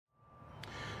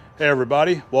Hey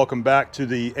everybody, welcome back to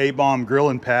the A-Bomb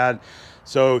Grilling Pad.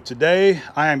 So today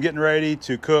I am getting ready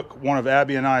to cook one of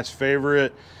Abby and I's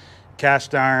favorite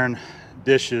cast iron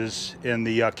dishes in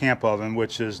the camp oven,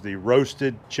 which is the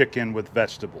roasted chicken with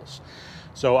vegetables.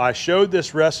 So I showed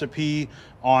this recipe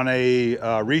on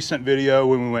a recent video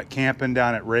when we went camping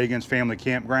down at Ragan's family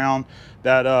campground.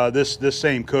 That this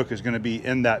same cook is going to be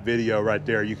in that video right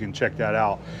there. You can check that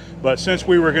out. But since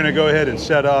we were going to go ahead and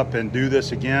set up and do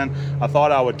this again, I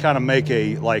thought I would kind of make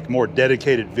a more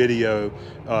dedicated video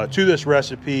to this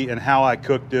recipe and how I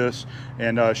cook this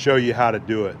and show you how to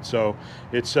do it. So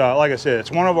it's like I said,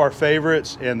 it's one of our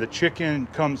favorites, and the chicken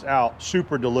comes out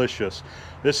super delicious.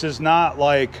 This is not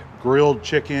like grilled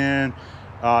chicken.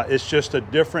 It's just a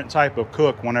different type of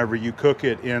cook whenever you cook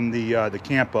it in the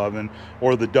camp oven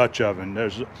or the Dutch oven.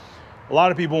 There's a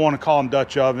lot of people want to call them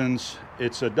Dutch ovens.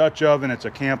 It's a Dutch oven, it's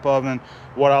a camp oven.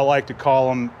 What I like to call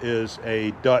them is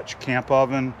a Dutch camp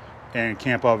oven, and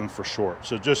camp oven for short.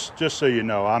 So just so you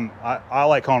know, I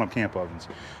like calling them camp ovens.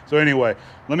 So anyway,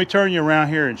 let me turn you around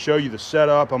here and show you the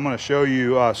setup. I'm going to show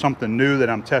you something new that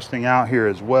I'm testing out here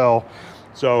as well.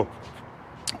 So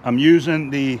I'm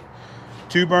using the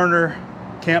 2-burner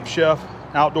Camp Chef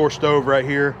outdoor stove right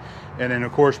here, and then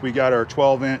of course we got our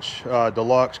 12-inch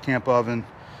deluxe camp oven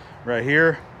right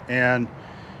here. And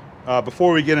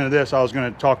before we get into this, I was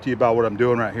going to talk to you about what I'm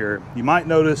doing right here. You might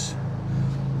notice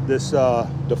this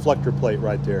deflector plate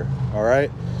right there. All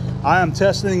right, I am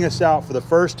testing this out for the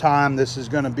first time. This is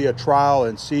going to be a trial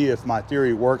and see if my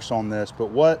theory works on this.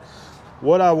 But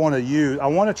what I want to use, I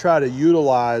want to try to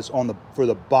utilize for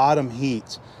the bottom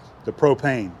heat, the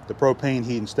propane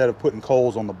heat, instead of putting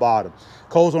coals on the bottom.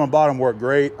 Coals on the bottom work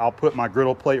great. I'll put my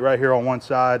griddle plate right here on one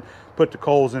side, put the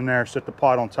coals in there, set the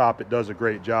pot on top. It does a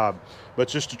great job. But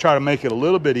just to try to make it a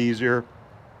little bit easier,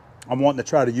 I'm wanting to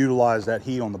try to utilize that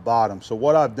heat on the bottom. So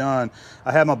what I've done,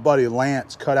 I had my buddy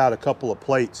Lance cut out a couple of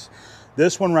plates.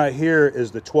 This one right here is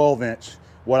the 12-inch,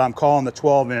 what I'm calling the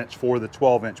 12-inch for the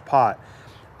 12-inch pot.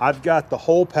 I've got the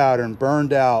hole pattern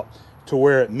burned out to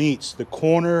where it meets the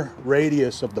corner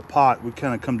radius of the pot. We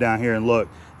kind of come down here and look.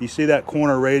 You see that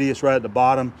corner radius right at the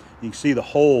bottom? You can see the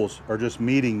holes are just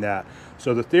meeting that.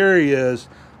 So the theory is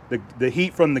the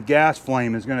heat from the gas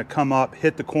flame is going to come up,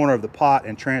 hit the corner of the pot,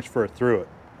 and transfer through it.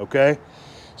 Okay?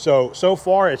 So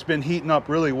far it's been heating up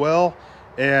really well,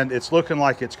 and it's looking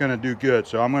like it's going to do good.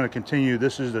 So I'm going to continue.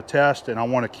 This is the test, and I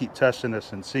want to keep testing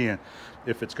this and seeing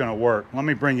if it's going to work. Let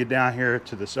me bring you down here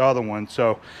to this other one.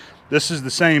 So this is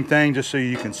the same thing, just so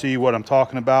you can see what I'm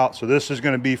talking about. So this is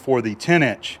going to be for the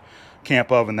 10-inch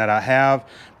camp oven that I have.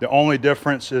 The only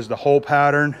difference is the hole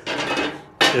pattern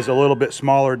is a little bit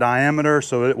smaller diameter,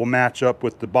 so it will match up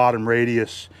with the bottom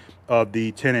radius of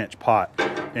the 10-inch pot.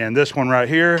 And this one right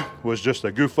here was just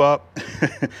a goof up.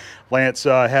 Lance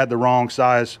had the wrong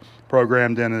size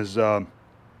programmed in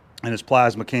his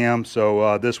plasma cam,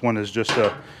 so this one is just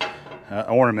a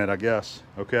ornament, I guess.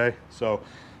 Okay, so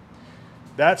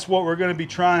that's what we're going to be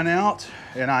trying out,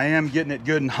 and I am getting it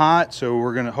good and hot, so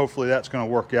hopefully that's going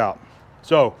to work out.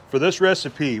 So for this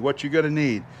recipe, what you're going to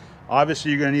need,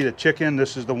 obviously you're going to need a chicken.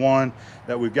 This is the one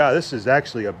that we've got. This is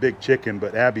actually a big chicken,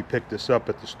 but Abby picked this up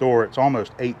at the store. It's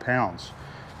almost 8 pounds,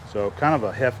 so kind of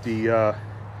a hefty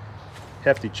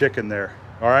chicken there.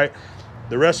 All right,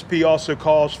 the recipe also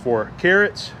calls for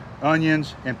carrots,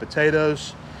 onions, and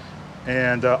potatoes,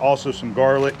 and also some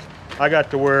garlic. I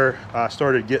got to where I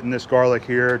started getting this garlic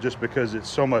here just because it's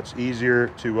so much easier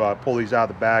to pull these out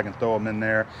of the bag and throw them in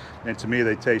there. And to me,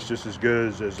 they taste just as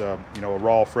good as you know, a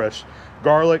raw, fresh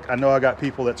garlic. I know I got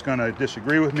people that's going to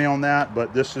disagree with me on that,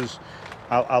 but this is,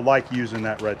 I like using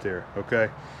that right there. Okay.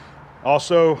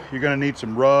 Also, you're going to need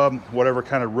some rub, whatever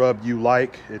kind of rub you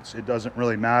like. It doesn't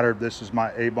really matter. This is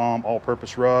my A-Bomb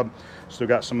all-purpose rub. Still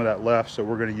got some of that left, so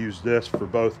we're going to use this for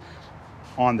both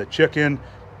on the chicken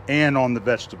and on the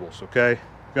vegetables. Okay,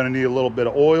 going to need a little bit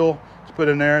of oil to put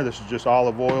in there. This is just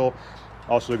olive oil.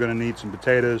 Also going to need some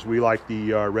potatoes. We like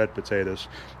the red potatoes,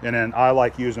 and then I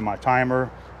like using my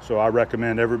timer, so I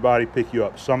recommend everybody pick you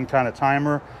up some kind of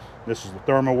timer. This is the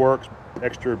ThermoWorks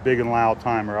extra big and loud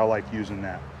timer. I like using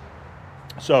that.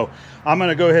 So I'm going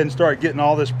to go ahead and start getting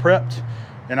all this prepped,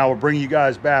 and I will bring you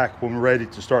guys back when we're ready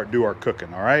to start do our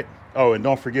cooking. All right. Oh, and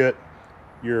don't forget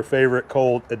your favorite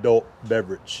cold adult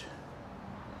beverage.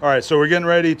 All right, so we're getting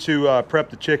ready to prep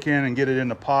the chicken and get it in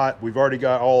the pot. We've already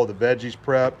got all of the veggies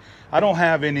prepped. I don't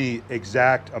have any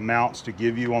exact amounts to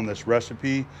give you on this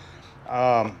recipe.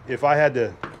 If I had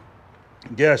to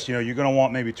guess, you know, you're going to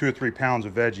want maybe 2 or 3 pounds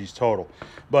of veggies total.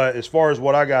 But as far as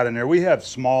what I got in there, we have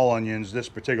small onions. This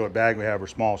particular bag we have are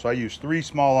small, so I used 3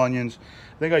 small onions.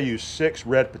 I think I used 6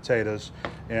 red potatoes,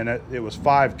 and it was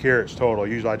 5 carrots total.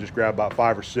 Usually I just grab about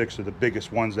 5 or 6 of the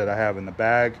biggest ones that I have in the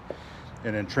bag,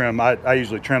 and then trim. I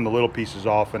usually trim the little pieces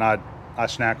off, and I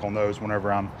snack on those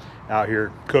whenever I'm out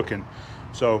here cooking.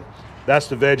 So that's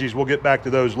the veggies. We'll get back to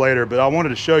those later, but I wanted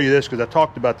to show you this because I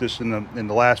talked about this in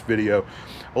the last video.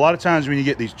 A lot of times when you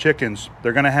get these chickens,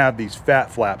 they're going to have these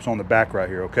fat flaps on the back right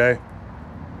here, okay?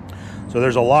 So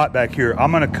there's a lot back here.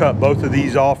 I'm going to cut both of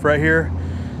these off right here,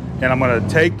 and I'm going to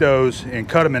take those and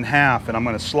cut them in half, and I'm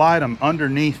going to slide them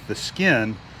underneath the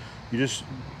skin. You just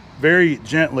very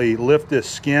gently lift this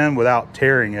skin without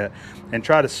tearing it, and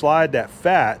try to slide that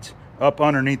fat up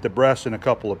underneath the breast in a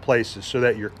couple of places so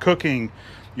that you're cooking,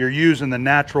 you're using the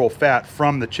natural fat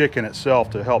from the chicken itself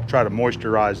to help try to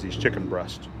moisturize these chicken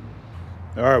breasts.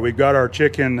 All right, we've got our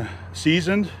chicken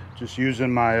seasoned, just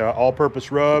using my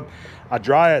all-purpose rub. I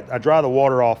dry the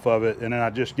water off of it, and then I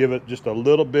just give it just a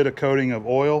little bit of coating of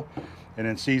oil, and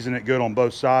then season it good on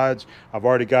both sides. I've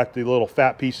already got the little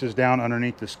fat pieces down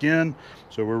underneath the skin,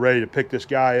 so we're ready to pick this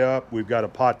guy up. We've got a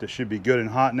pot that should be good and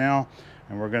hot now,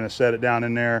 and we're gonna set it down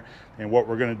in there, and what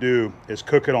we're gonna do is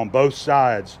cook it on both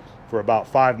sides for about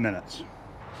 5 minutes.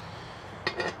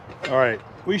 All right,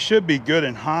 we should be good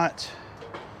and hot.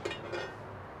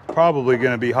 Probably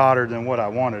going to be hotter than what I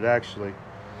wanted, actually.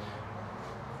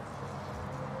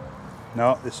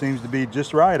 No, it seems to be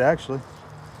just right, actually.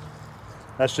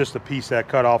 That's just a piece that I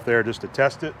cut off there just to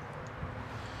test it.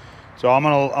 So I'm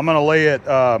gonna lay it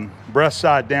breast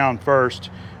side down first.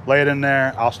 Lay it in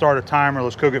there. I'll start a timer.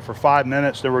 Let's cook it for 5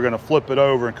 minutes. Then we're going to flip it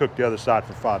over and cook the other side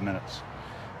for 5 minutes.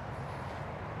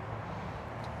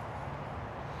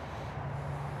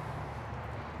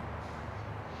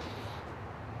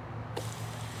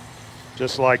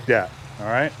 Just like that. All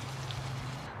right,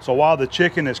 so while the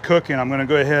chicken is cooking, I'm going to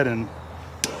go ahead and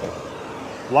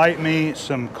light me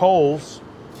some coals.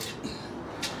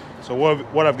 So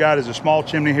what I've got is a small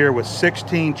chimney here with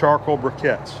 16 charcoal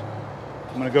briquettes.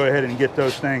 I'm going to go ahead and get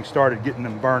those things started, getting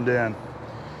them burned in,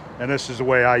 and this is the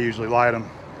way I usually light them.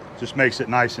 Just makes it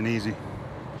nice and easy.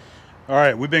 All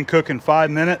right, we've been cooking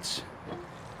 5 minutes.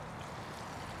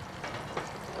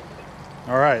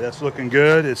 All right, that's looking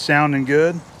good. It's sounding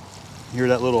good. Hear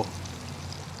that little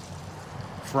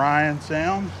frying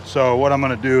sound? So what I'm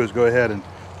going to do is go ahead and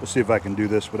let's see if I can do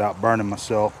this without burning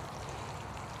myself.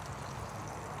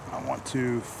 I want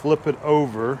to flip it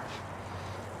over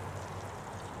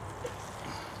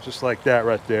just like that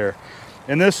right there.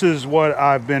 And this is what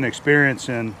I've been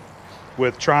experiencing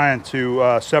with trying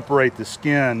to separate the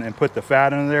skin and put the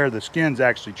fat in there. The skin's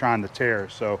actually trying to tear.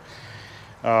 So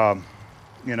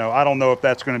you know, I don't know if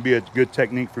that's going to be a good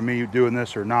technique for me doing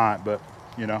this or not, but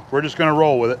you know, we're just going to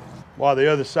roll with it. While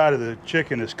the other side of the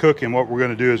chicken is cooking, what we're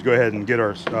going to do is go ahead and get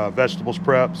our vegetables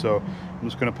prepped. So I'm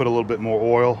just going to put a little bit more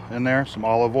oil in there, some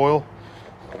olive oil.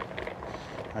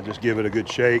 I just give it a good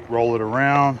shake, roll it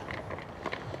around.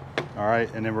 All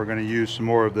right, and then we're going to use some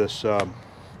more of this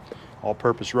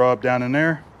all-purpose rub down in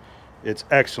there. It's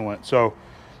excellent. So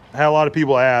I had a lot of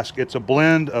people ask, it's a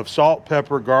blend of salt,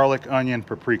 pepper, garlic, onion,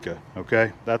 paprika,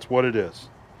 okay? That's what it is.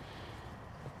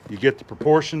 You get the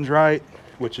proportions right,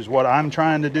 which is what I'm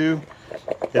trying to do.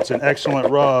 It's an excellent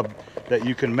rub that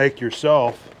you can make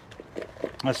yourself.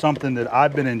 That's something that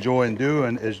I've been enjoying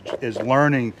doing is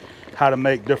learning how to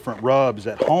make different rubs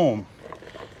at home.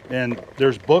 And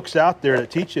there's books out there that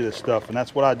teach you this stuff, and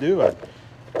that's what I do.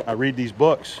 I read these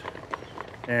books,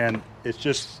 and it's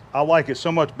just, I like it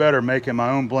so much better making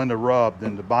my own blend of rub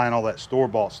than to buying all that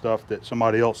store-bought stuff that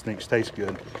somebody else thinks tastes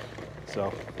good.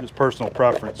 So just personal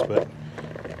preference, but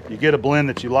you get a blend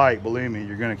that you like, believe me,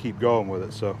 you're going to keep going with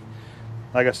it. So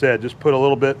like I said, just put a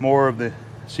little bit more of the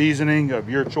seasoning of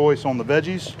your choice on the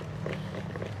veggies,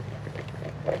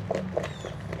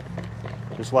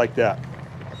 just like that.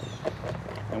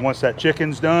 And once that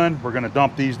chicken's done, we're going to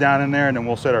dump these down in there, and then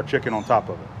we'll set our chicken on top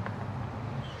of it.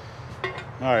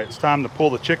 All right, it's time to pull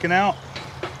the chicken out.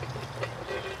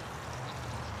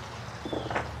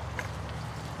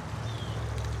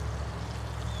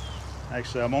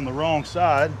 Actually, I'm on the wrong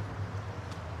side.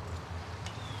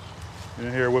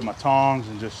 In here with my tongs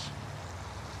and just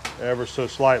ever so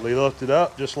slightly lift it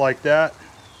up, just like that.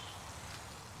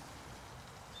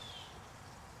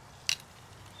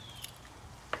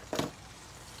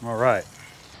 All right.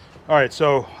 All right,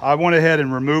 so I went ahead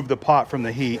and removed the pot from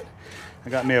the heat. I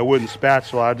got me a wooden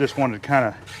spatula. I just wanted to kind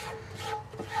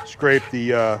of scrape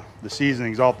the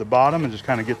seasonings off the bottom and just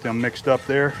kind of get them mixed up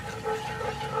there.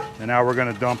 And now we're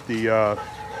going to dump the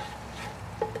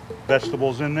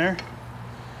vegetables in there.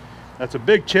 That's a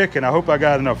big chicken. I hope I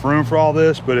got enough room for all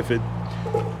this, but if it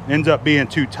ends up being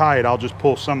too tight, I'll just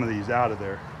pull some of these out of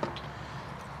there.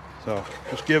 So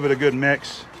just give it a good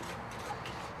mix.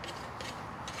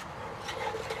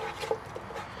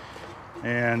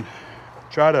 And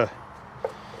try to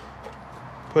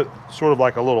put sort of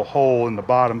like a little hole in the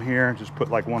bottom here. Just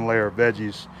put like one layer of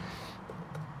veggies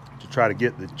to try to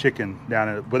get the chicken down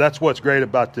in it. But that's what's great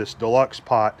about this deluxe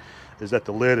pot, is that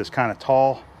the lid is kind of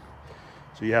tall.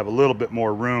 So you have a little bit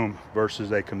more room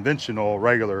versus a conventional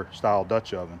regular style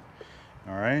Dutch oven.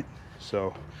 All right,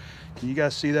 so can you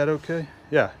guys see that okay?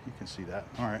 Yeah, you can see that.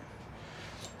 All right,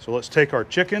 so let's take our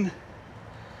chicken.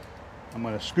 I'm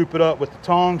gonna scoop it up with the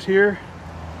tongs here.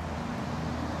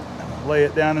 Lay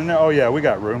it down in there. Oh yeah, we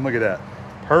got room, look at that.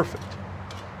 Perfect,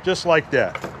 just like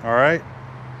that, all right?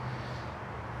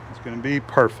 It's gonna be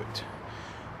perfect.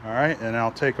 All right, and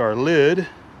I'll take our lid,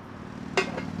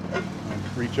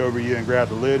 reach over you and grab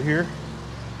the lid here,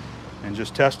 and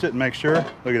just test it and make sure.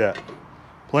 Look at that,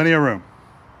 plenty of room.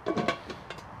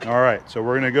 All right, so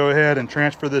we're gonna go ahead and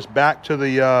transfer this back to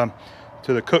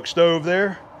the cook stove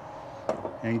there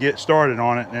and get started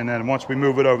on it. And then once we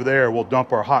move it over there, we'll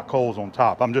dump our hot coals on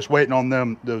top. I'm just waiting on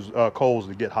those coals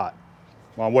to get hot.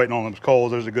 While I'm waiting on those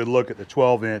coals, there's a good look at the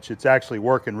 12-inch. It's actually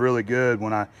working really good.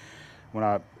 When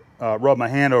I rub my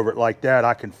hand over it like that,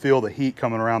 I can feel the heat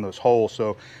coming around those holes.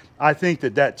 So I think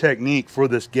that technique for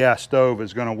this gas stove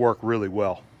is gonna work really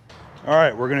well. All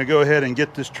right, we're gonna go ahead and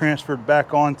get this transferred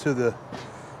back onto the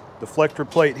deflector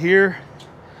plate here.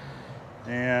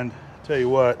 And tell you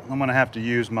what, I'm gonna have to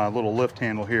use my little lift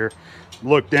handle here.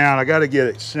 Look down, I gotta get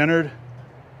it centered.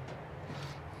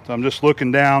 So I'm just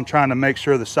looking down, trying to make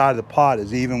sure the side of the pot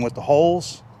is even with the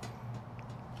holes.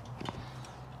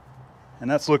 And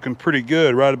that's looking pretty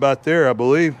good right about there, I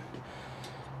believe.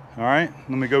 All right,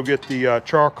 let me go get the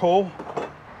charcoal.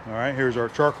 All right, here's our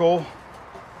charcoal.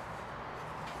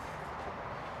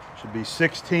 Should be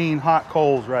 16 hot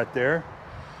coals right there.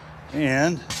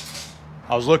 And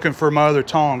I was looking for my other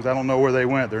tongs. I don't know where they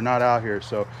went. They're not out here.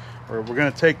 So we're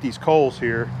gonna take these coals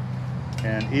here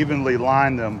and evenly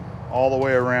line them all the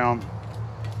way around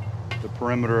the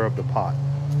perimeter of the pot.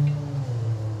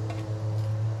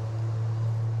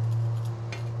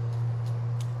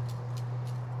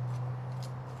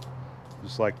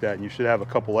 Just like that. And you should have a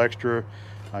couple extra.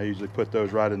 I usually put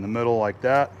those right in the middle like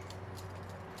that.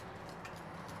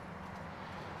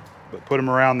 But put them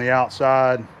around the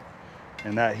outside,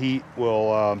 and that heat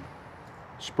will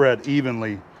spread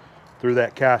evenly through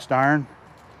that cast iron.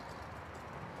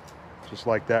 Just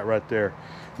like that right there.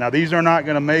 Now these are not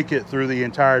gonna make it through the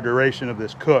entire duration of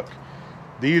this cook.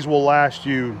 These will last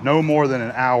you no more than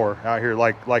an hour out here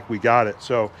like we got it.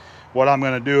 So what I'm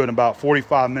gonna do in about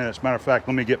 45 minutes, matter of fact,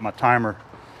 let me get my timer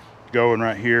going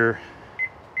right here.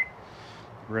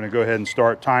 We're gonna go ahead and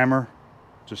start timer,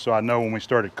 just so I know when we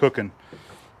started cooking.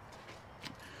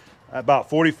 About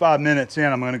 45 minutes in,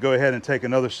 I'm gonna go ahead and take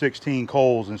another 16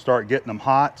 coals and start getting them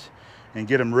hot and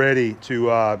get them ready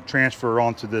to transfer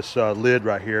onto this lid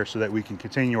right here so that we can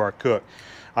continue our cook.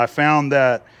 I found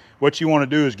that what you wanna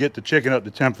do is get the chicken up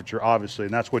to temperature, obviously,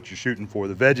 and that's what you're shooting for.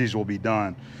 The veggies will be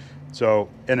done. So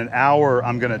in an hour,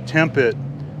 I'm gonna temp it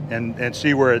and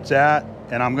see where it's at.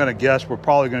 And I'm gonna guess we're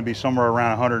probably gonna be somewhere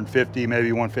around 150,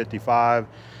 maybe 155.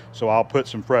 So I'll put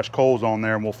some fresh coals on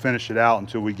there and we'll finish it out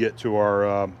until we get to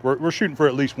our, we're shooting for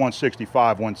at least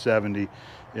 165, 170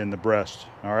 in the breast,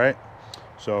 all right?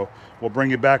 So we'll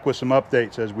bring you back with some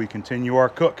updates as we continue our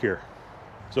cook here.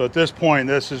 So at this point,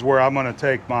 this is where I'm gonna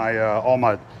take my, all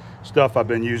my stuff I've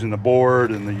been using, the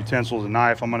board and the utensils and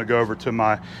knife. I'm gonna go over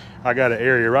to I got an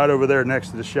area right over there next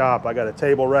to the shop. I got a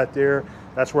table right there.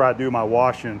 That's where I do my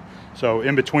washing. So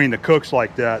in between the cooks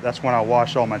like that, that's when I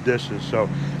wash all my dishes. So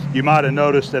you might have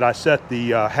noticed that I set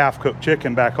the half-cooked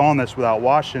chicken back on this without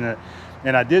washing it.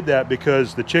 And I did that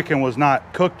because the chicken was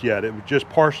not cooked yet. It was just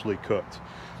partially cooked.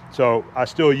 So I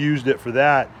still used it for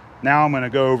that. Now I'm gonna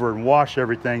go over and wash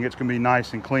everything. It's gonna be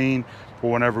nice and clean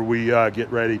for whenever we get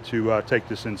ready to take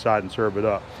this inside and serve it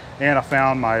up. And I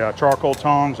found my charcoal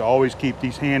tongs. I always keep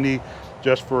these handy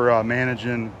just for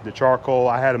managing the charcoal.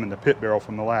 I had them in the pit barrel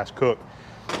from the last cook.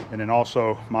 And then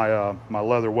also my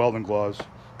leather welding gloves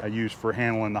I use for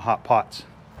handling the hot pots.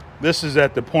 This is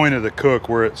at the point of the cook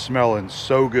where it's smelling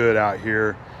so good out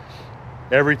here.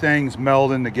 Everything's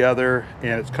melding together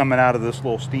and it's coming out of this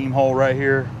little steam hole right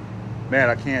here. Man,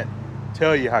 I can't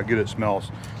tell you how good it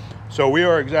smells. So we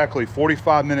are exactly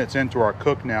 45 minutes into our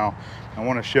cook now. I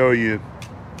want to show you,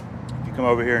 if you come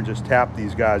over here and just tap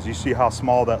these guys, you see how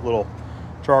small that little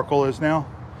charcoal is now?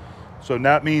 So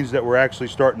that means that we're actually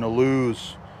starting to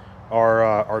lose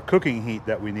our cooking heat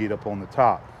that we need up on the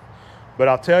top. But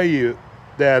I'll tell you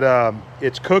that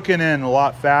it's cooking in a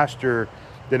lot faster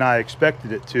than I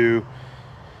expected it to.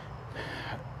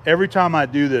 Every time I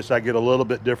do this, I get a little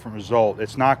bit different result.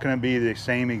 It's not going to be the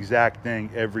same exact thing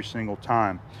every single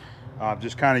time.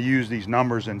 Just kind of use these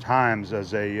numbers and times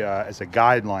as a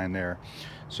guideline there.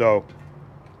 So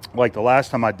like the last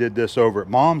time I did this over at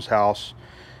Mom's house,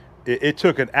 it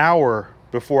took an hour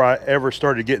before I ever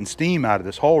started getting steam out of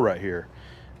this hole right here.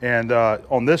 And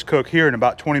on this cook here, in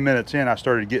about 20 minutes in, I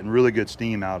started getting really good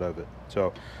steam out of it.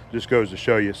 So just goes to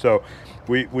show you. So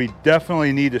we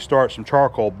definitely need to start some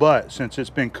charcoal, but since it's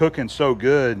been cooking so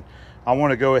good, I want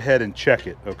to go ahead and check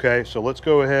it. Okay, so let's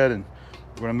go ahead and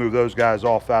we're going to move those guys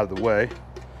off out of the way.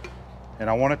 And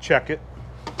I want to check it.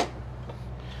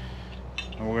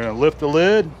 And we're going to lift the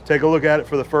lid, take a look at it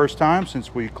for the first time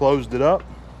since we closed it up.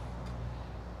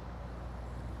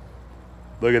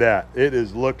 Look at that. It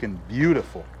is looking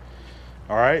beautiful.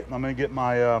 All right, I'm going to get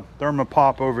my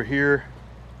thermopop over here.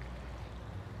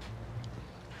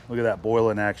 Look at that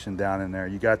boiling action down in there.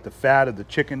 You got the fat of the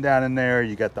chicken down in there.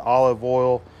 You got the olive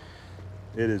oil.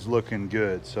 It is looking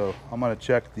good. So I'm going to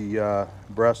check the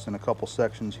breast in a couple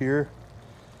sections here.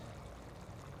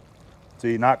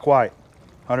 See, not quite.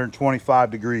 125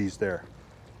 degrees there.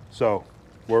 So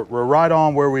we're right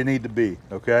on where we need to be,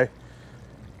 okay?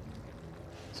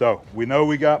 So we know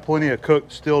we got plenty of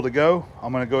cooked still to go.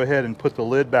 I'm going to go ahead and put the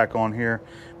lid back on here.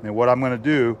 And what I'm going to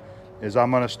do is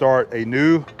I'm going to start a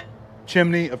new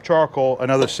chimney of charcoal,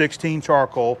 another 16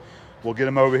 charcoal. We'll get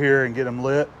them over here and get them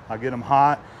lit. I'll get them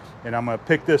hot, and I'm going to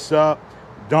pick this up,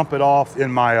 dump it off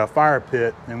in my fire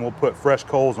pit, and we'll put fresh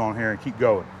coals on here and keep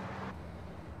going.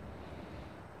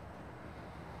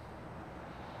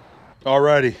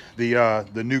 Alrighty,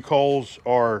 the new coals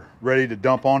are ready to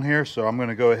dump on here, so I'm going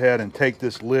to go ahead and take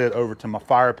this lid over to my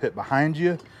fire pit behind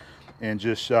you and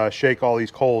just shake all these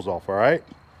coals off. All right,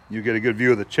 you get a good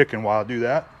view of the chicken while I do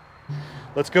that.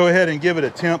 Let's go ahead and give it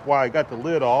a temp while I got the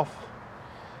lid off.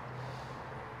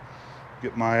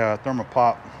 Get my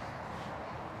thermopop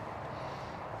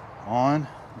on.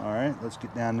 All right, let's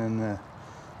get down in the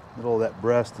middle of that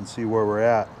breast and see where we're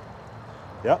at.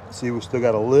 Yep, see, we still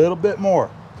got a little bit more.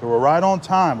 So we're right on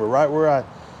time. We're right where I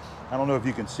don't know if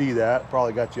you can see that.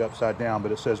 Probably got you upside down,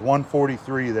 but it says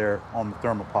 143 there on the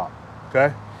thermopop,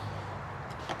 okay?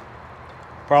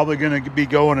 Probably gonna be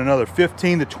going another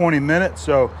 15 to 20 minutes.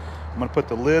 So I'm gonna put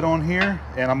the lid on here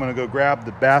and I'm gonna go grab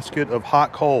the basket of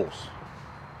hot coals.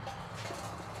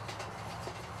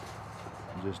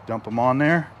 Just dump them on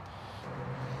there.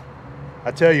 I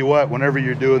tell you what, whenever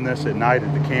you're doing this at night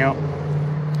at the camp,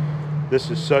 this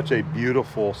is such a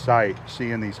beautiful sight,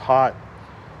 seeing these hot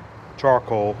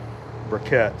charcoal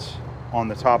briquettes on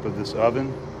the top of this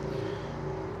oven.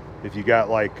 If you got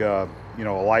like, you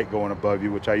know, a light going above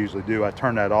you, which I usually do, I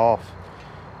turn that off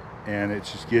and it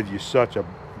just gives you such a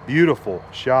beautiful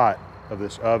shot of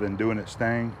this oven doing its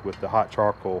thing with the hot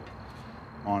charcoal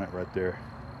on it right there.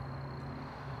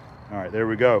 All right, there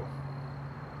we go.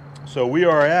 So we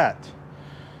are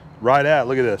right at,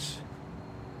 look at this,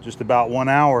 just about 1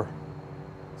 hour.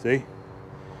 See?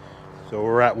 So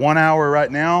we're at 1 hour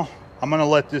right now. I'm gonna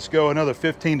let this go another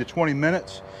 15 to 20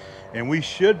 minutes and we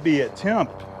should be at temp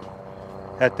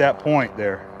at that point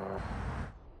there.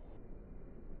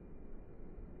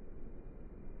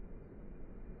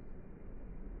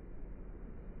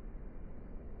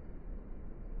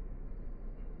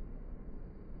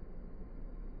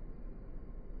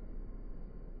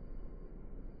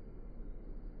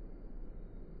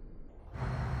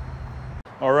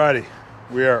 Alrighty.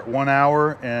 We are at 1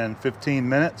 hour and 15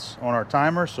 minutes on our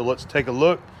timer, so let's take a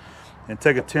look and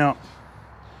take a temp.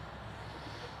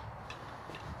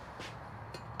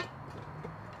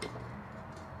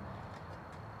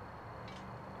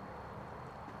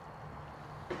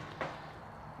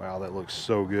 Wow, that looks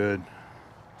so good.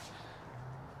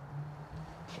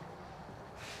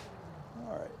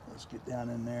 All right, let's get down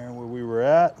in there where we were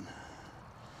at.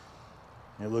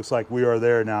 It looks like we are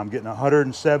there now. I'm getting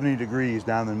 170 degrees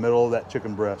down in the middle of that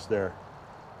chicken breast there.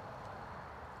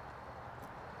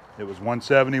 It was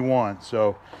 171,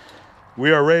 so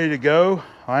we are ready to go.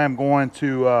 I am going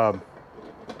to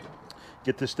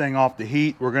get this thing off the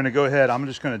heat. We're going to go ahead. I'm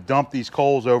just going to dump these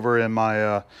coals over in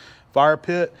my fire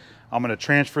pit. I'm going to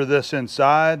transfer this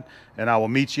inside, and I will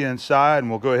meet you inside, and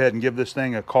we'll go ahead and give this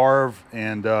thing a carve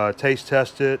and taste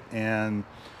test it, and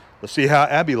let's see how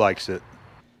Abby likes it.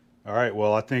 All right,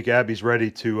 well, I think Abby's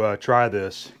ready to try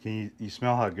this. Can you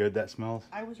smell how good that smells?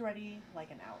 I was ready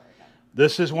like an hour ago.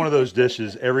 This is one of those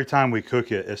dishes, every time we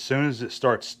cook it, as soon as it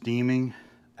starts steaming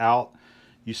out,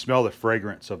 you smell the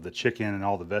fragrance of the chicken and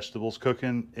all the vegetables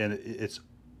cooking, and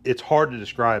it's hard to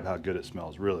describe how good it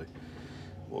smells, really.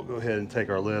 we'll go ahead and take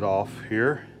our lid off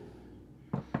here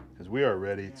because we are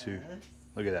ready to,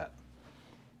 look at that.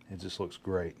 It just looks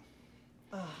great.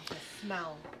 Oh, the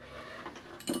smell.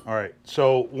 All right,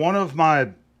 so one of my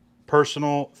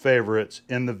personal favorites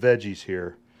in the veggies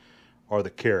here are the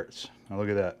carrots. Now look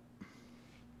at that.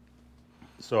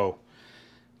 So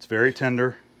it's very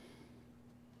tender.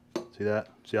 See that?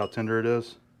 See how tender it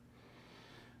is?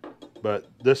 But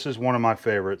this is one of my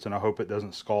favorites, and I hope it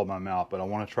doesn't scald my mouth, but I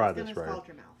want to try this right here. Scald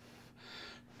your mouth.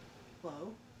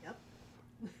 Whoa,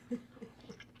 yep.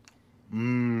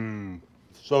 Mmm,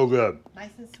 so good. Nice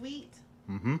and sweet.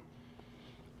 Mm-hmm.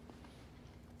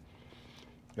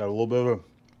 Got a little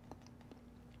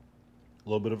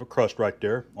bit of a crust right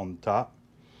there on the top.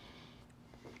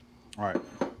 All right.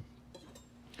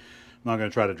 I'm not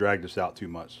going to try to drag this out too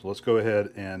much. So let's go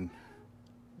ahead and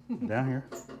down here.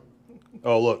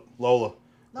 Oh, look,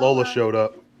 Lola showed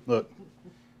up. Look,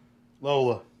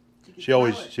 Lola. She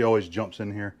always jumps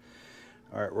in here.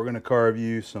 All right, we're going to carve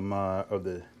you some of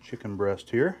the chicken breast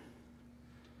here.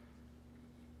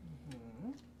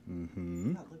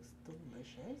 Mm-hmm. That looks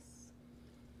delicious.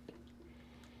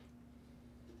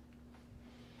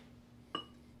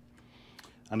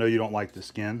 I know you don't like the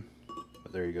skin,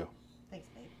 but there you go. Thanks,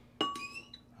 babe.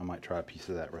 I might try a piece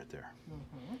of that right there.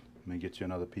 Mm-hmm. Let me get you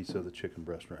another piece of the chicken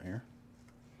breast right here.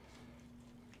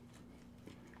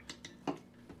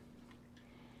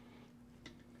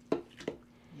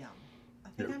 Yum. I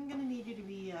think I'm going to need you to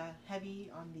be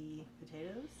heavy on the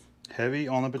potatoes. Heavy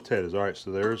on the potatoes. All right,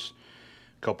 so there's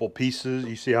a couple pieces.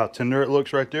 You see how tender it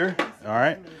looks right there? All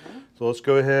right. Amazing. So let's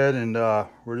go ahead and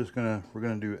we're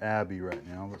gonna do Abby right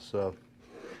now. Let's the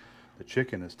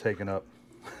chicken is taking up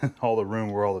all the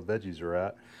room where all the veggies are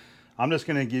at. I'm just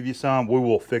gonna give you some. We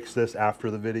will fix this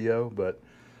after the video, but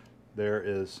there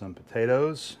is some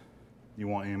potatoes. You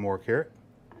want any more carrot?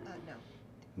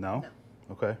 No. No?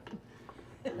 Okay.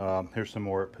 Here's some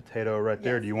more potato right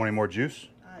there. Yes. Do you want any more juice?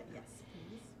 Yes,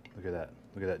 please. Look at that.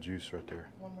 Look at that juice right there.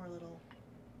 One more little.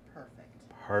 Perfect.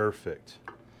 Perfect.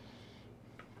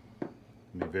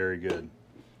 Be very good.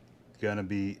 Gonna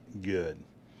be good.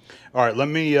 All right, let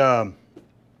me, I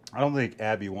don't think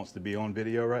Abby wants to be on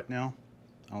video right now.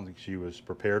 I don't think she was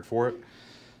prepared for it.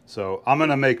 So I'm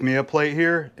gonna make me a plate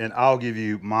here and I'll give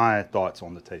you my thoughts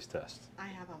on the taste test. I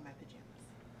have on my pajamas.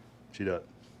 She does.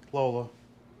 Lola.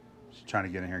 She's trying to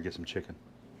get in here and get some chicken.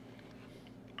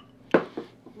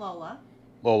 Lola.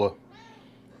 Lola.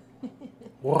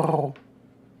 Whoa.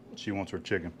 She wants her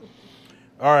chicken.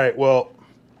 All right, well,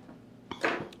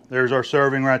 there's our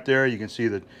serving right there. You can see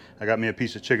that I got me a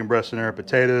piece of chicken breast in there,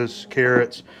 potatoes,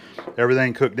 carrots,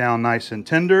 everything cooked down nice and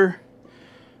tender.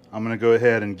 I'm gonna go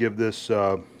ahead and give this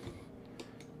a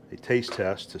taste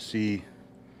test to see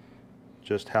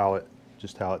just how it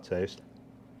tastes.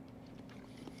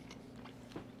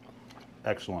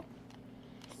 Excellent.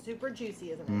 Super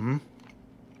juicy, isn't it? Mm-hmm.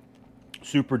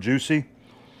 Super juicy.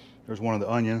 There's one of the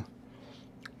onion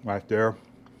right there.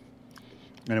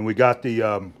 And then we got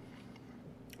the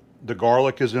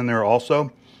garlic is in there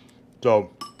also.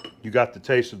 So you got the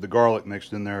taste of the garlic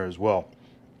mixed in there as well.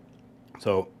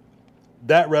 So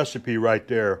that recipe right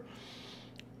there,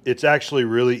 it's actually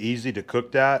really easy to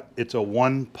cook that. It's a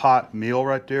one pot meal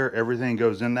right there. Everything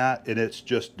goes in that and it's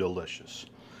just delicious.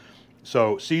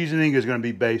 So seasoning is going to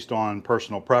be based on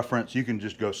personal preference. You can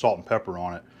just go salt and pepper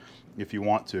on it if you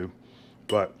want to.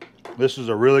 But this is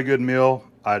a really good meal.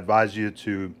 I advise you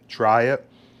to try it.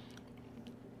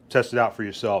 Test it out for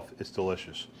yourself. It's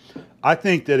delicious. I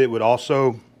think that it would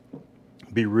also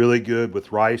be really good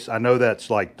with rice. I know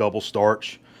that's like double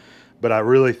starch, but I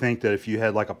really think that if you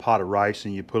had like a pot of rice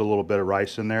and you put a little bit of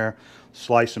rice in there,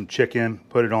 slice some chicken,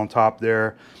 put it on top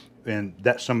there, and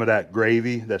some of that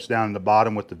gravy that's down in the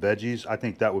bottom with the veggies, I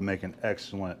think that would make an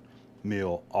excellent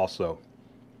meal also,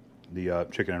 the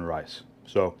chicken and rice.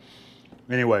 So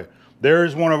anyway,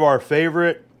 there's one of our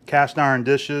favorite cast iron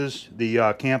dishes,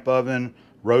 the camp oven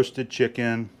roasted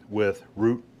chicken with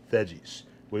root veggies.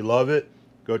 We love it.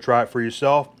 Go try it for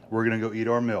yourself. We're gonna go eat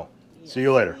our meal. Yes, See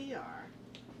you later. we are.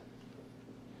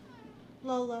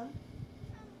 Lola.